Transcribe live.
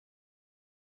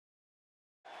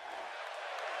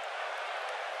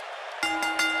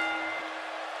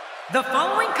The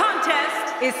following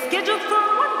contest is scheduled for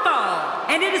one fall,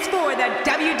 and it is for the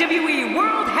WWE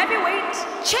World Heavyweight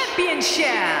Championship.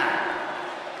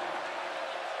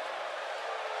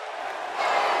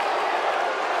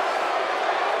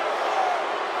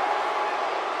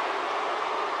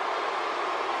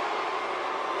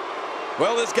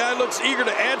 Well, this guy looks eager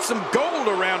to add some gold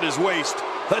around his waist.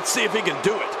 Let's see if he can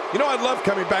do it. You know, I'd love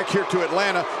coming back here to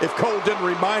Atlanta if Cole didn't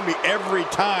remind me every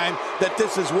time that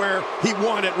this is where he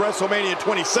won at WrestleMania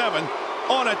 27,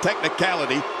 on a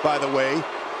technicality, by the way.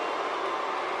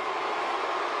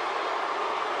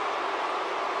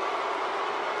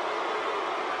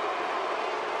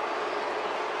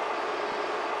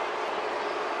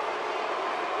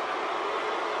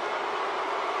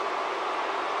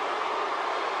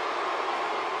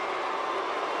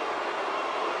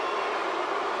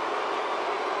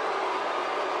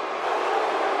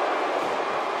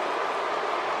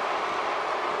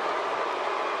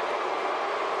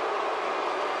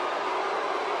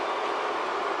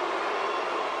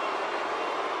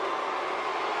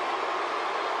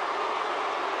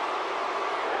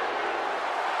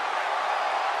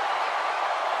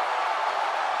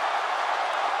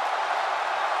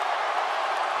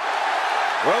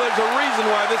 Well, there's a reason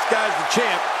why this guy's the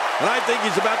champ, and I think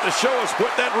he's about to show us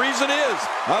what that reason is.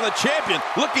 The champion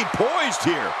looking poised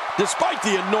here, despite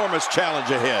the enormous challenge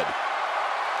ahead.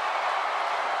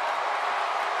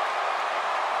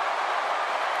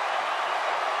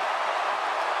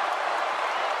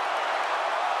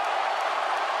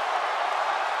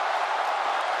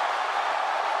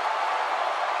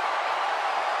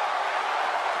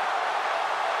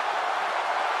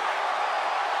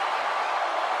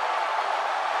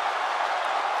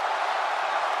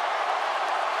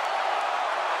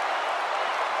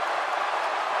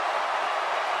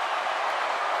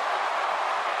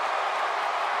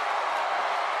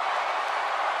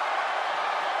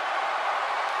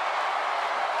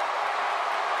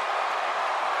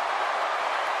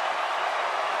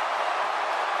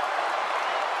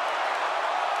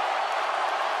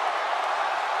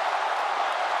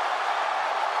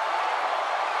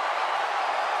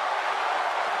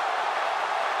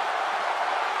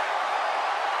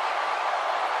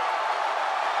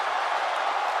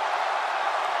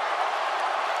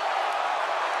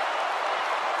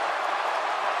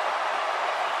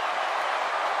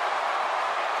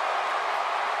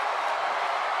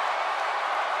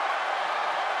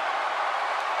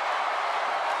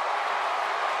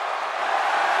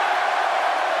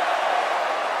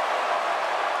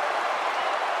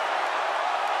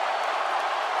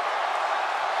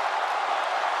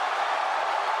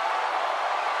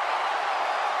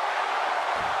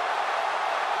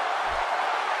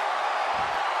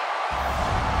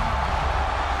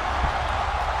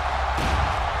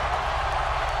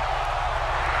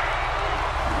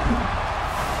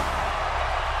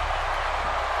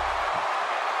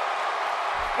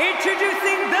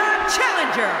 Introducing the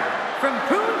challenger from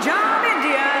Punjab,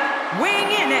 India, weighing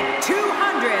in at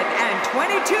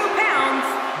 222 pounds,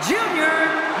 Jinder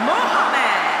Mahal.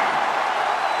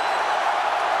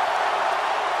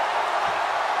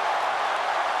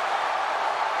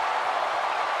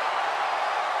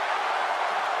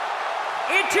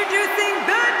 Introducing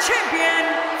the champion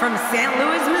from St.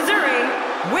 Louis, Missouri,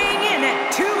 weighing in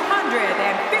at 250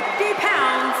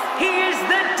 pounds, here's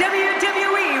the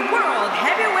WWE World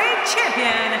Heavyweight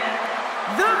Champion,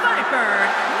 the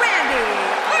Viper, Randy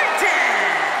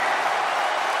Orton.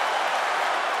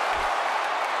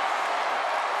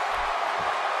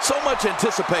 So much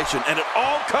anticipation, and it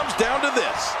all comes down to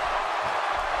this.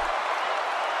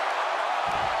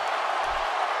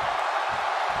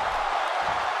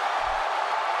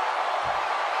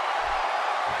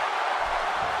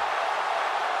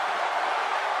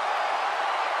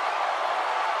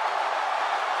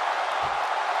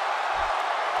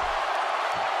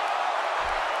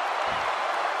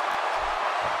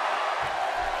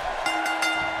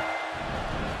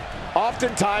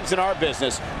 Oftentimes in our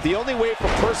business, the only way for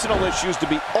personal issues to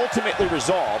be ultimately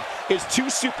resolved is two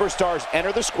superstars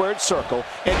enter the squared circle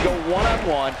and go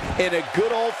one-on-one in a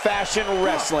good old-fashioned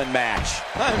wrestling match.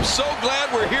 I'm so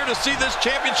glad we're here to see this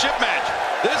championship match.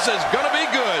 This is going to be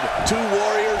good. Two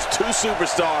warriors, two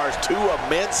superstars, two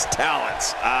immense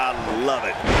talents. I love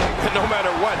it. And no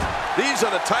matter what, these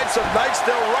are the types of nights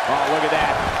they'll rock. Oh, look at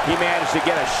that. He managed to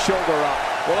get a shoulder up.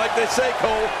 Well, like they say,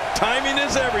 Cole, timing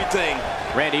is everything.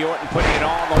 Randy Orton putting it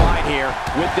all on the line here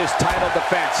with this title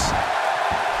defense.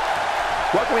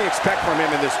 What can we expect from him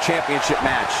in this championship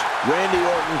match? Randy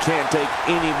Orton can't take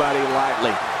anybody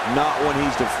lightly, not when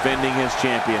he's defending his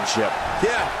championship.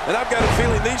 Yeah, and I've got a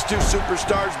feeling these two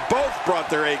superstars both brought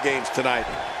their A games tonight.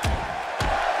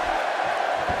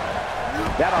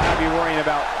 That'll have you worrying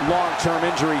about long-term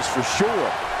injuries for sure.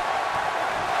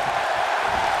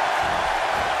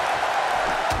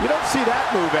 You don't see that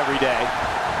move every day.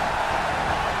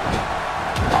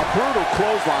 A brutal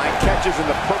clothesline catches in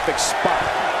the perfect spot.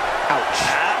 Ouch.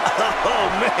 Oh,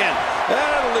 man.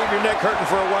 That'll leave your neck hurting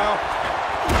for a while.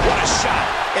 What a shot.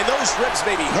 And those ribs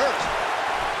may be hurt.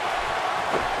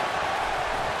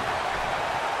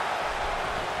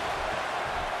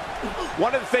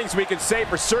 One of the things we can say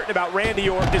for certain about Randy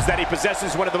Orton is that he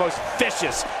possesses one of the most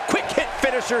vicious, quick-hit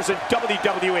finishers in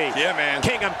WWE. Yeah, man.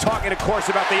 King, I'm talking, of course,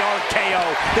 about the RKO,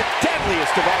 the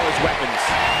deadliest of all his weapons.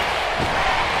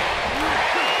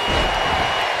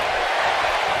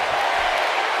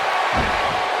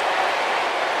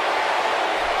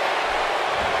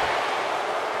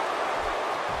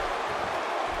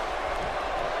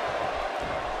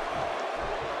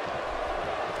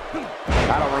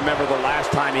 I don't remember the last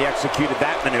time he executed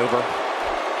that maneuver.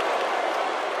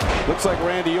 Looks like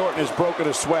Randy Orton has broken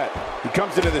a sweat. He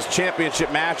comes into this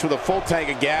championship match with a full tank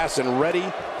of gas and ready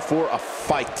for a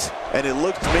fight. And it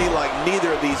looks to me like neither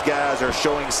of these guys are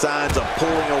showing signs of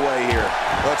pulling away here.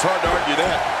 Well, it's hard to argue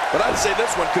that, but I'd say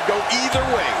this one could go either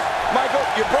way. Michael,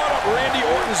 you brought up Randy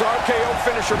Orton's RKO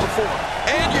finisher before,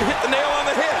 and you hit the nail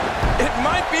on the head. It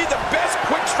might be the best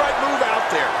quick strike move out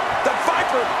there. The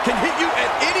Viper can hit you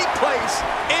at any place,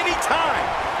 any time.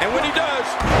 And when he does,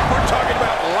 we're talking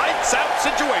about lights out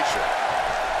situation.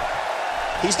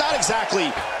 He's not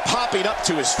exactly popping up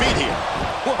to his feet here.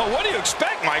 Well, what do you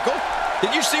expect, Michael?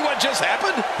 Did you see what just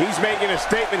happened? He's making a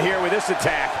statement here with this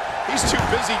attack. He's too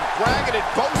busy bragging and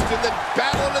boasting than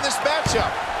battling in this matchup.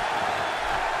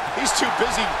 He's too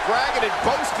busy bragging and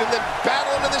boasting than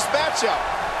battling in this matchup.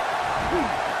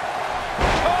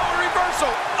 Oh, reversal.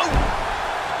 Oh.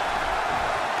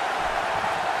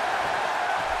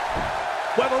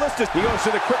 Well, he goes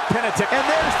to the quick pin attempt, and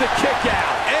there's the kick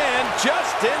out. And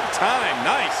just in time.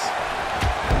 Nice.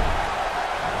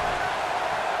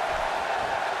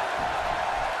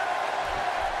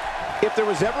 If there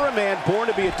was ever a man born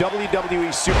to be a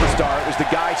WWE superstar, it was the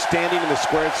guy standing in the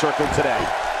squared circle today,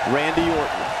 Randy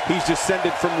Orton. He's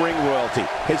descended from ring royalty.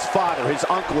 His father, his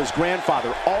uncle, his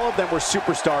grandfather, all of them were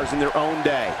superstars in their own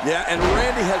day. Yeah, and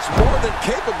Randy has more than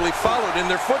capably followed in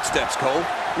their footsteps, Cole.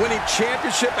 Winning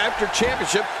championship after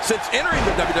championship since entering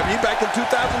the WWE back in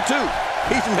 2002.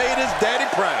 He's made his daddy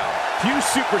proud. Few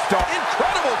superstars.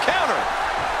 Incredible counter.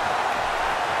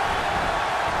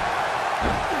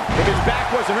 If his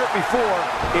back wasn't hurt before,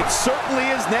 it certainly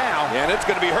is now. Yeah, and it's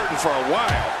going to be hurting for a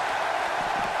while.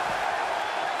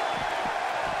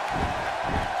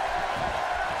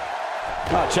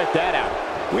 Oh, check that out.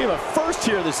 We have a first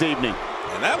here this evening.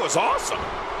 And that was awesome.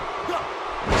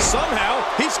 Somehow,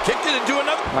 he's kicked it into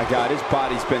another. My God, his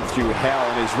body's been through hell,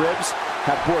 and his ribs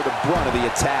have bore the brunt of the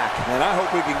attack. And I hope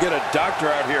we can get a doctor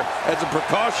out here as a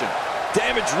precaution.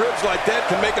 Damaged ribs like that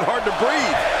can make it hard to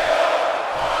breathe.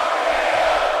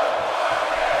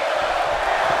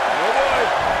 Oh, boy.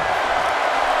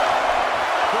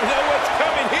 We know what's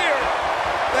coming here.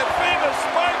 That famous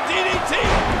smart DDT.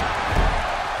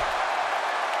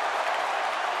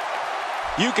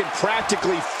 You can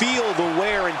practically feel the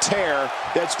wear and tear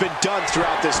that's been done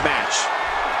throughout this match.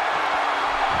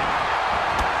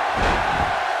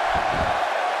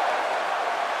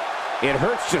 It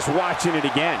hurts just watching it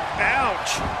again.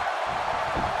 Ouch.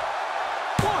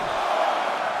 1,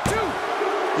 2.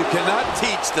 You cannot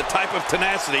teach the type of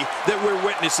tenacity that we're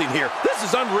witnessing here. This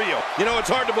is unreal. You know, it's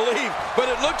hard to believe, but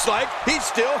it looks like he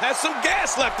still has some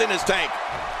gas left in his tank.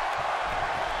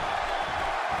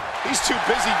 He's too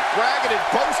busy bragging and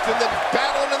boasting than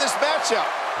battling in this matchup.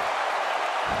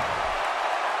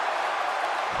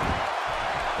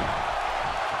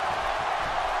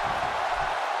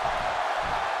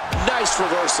 Nice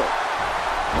reversal.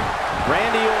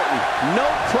 Randy Orton, no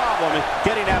problem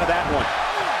getting out of that one.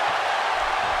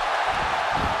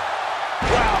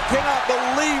 Wow, cannot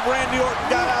believe Randy Orton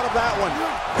got out of that one.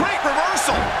 Great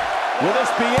reversal. Will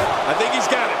this be it? I think he's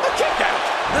got it. A kick out.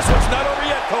 This one's not over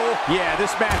yet, Cole. Yeah,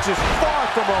 this match is far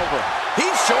from over.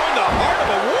 He's showing the heart of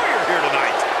a warrior here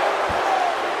tonight.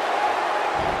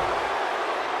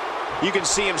 You can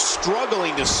see him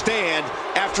struggling to stand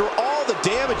after all the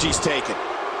damage he's taken.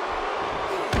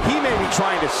 He may be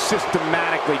trying to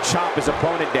systematically chop his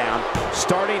opponent down,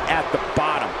 starting at the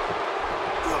bottom.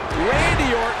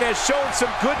 Randy Orton has shown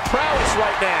some good prowess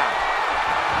right now.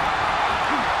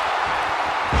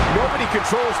 Nobody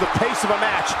controls the pace of a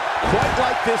match quite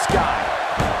like this guy.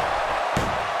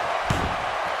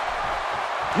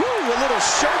 Woo, a little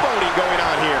showboating going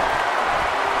on here.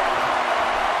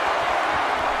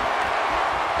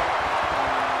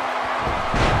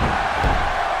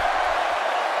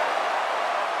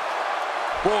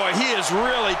 Boy, he is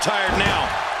really tired now.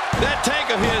 That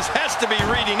tank of his has to be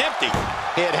reading empty.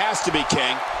 It has to be,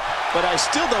 King, but I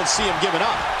still don't see him giving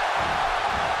up.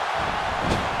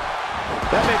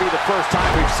 That may be the first time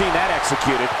we've seen that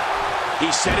executed.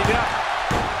 He's setting it up.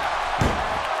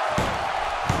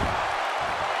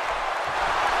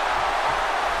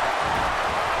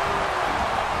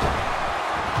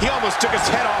 He almost took his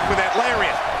head off with that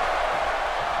lariat.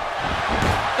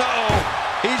 Uh-oh.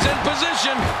 He's in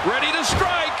position, ready to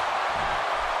strike.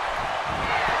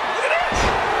 Look at this.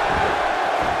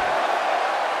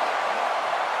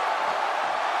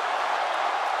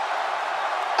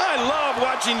 I love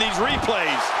watching these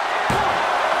replays.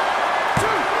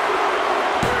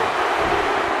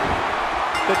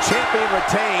 The champion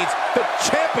retains. The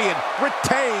champion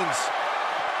retains.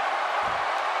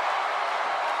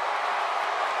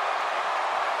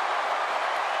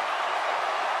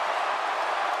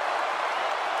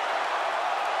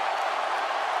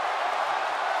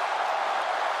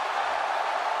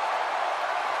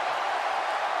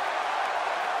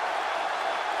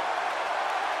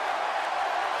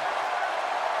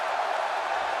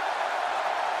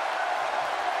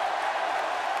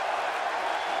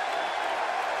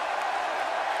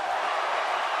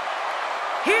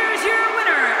 Here's your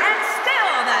winner and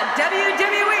still the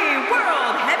WWE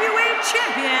World Heavyweight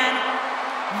Champion,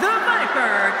 the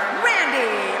Viper,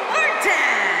 Randy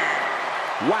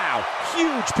Orton. Wow,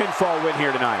 huge pinfall win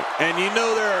here tonight. And you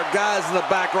know there are guys in the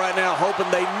back right now hoping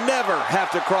they never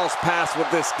have to cross paths with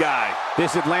this guy.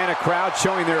 This Atlanta crowd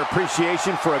showing their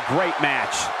appreciation for a great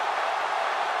match.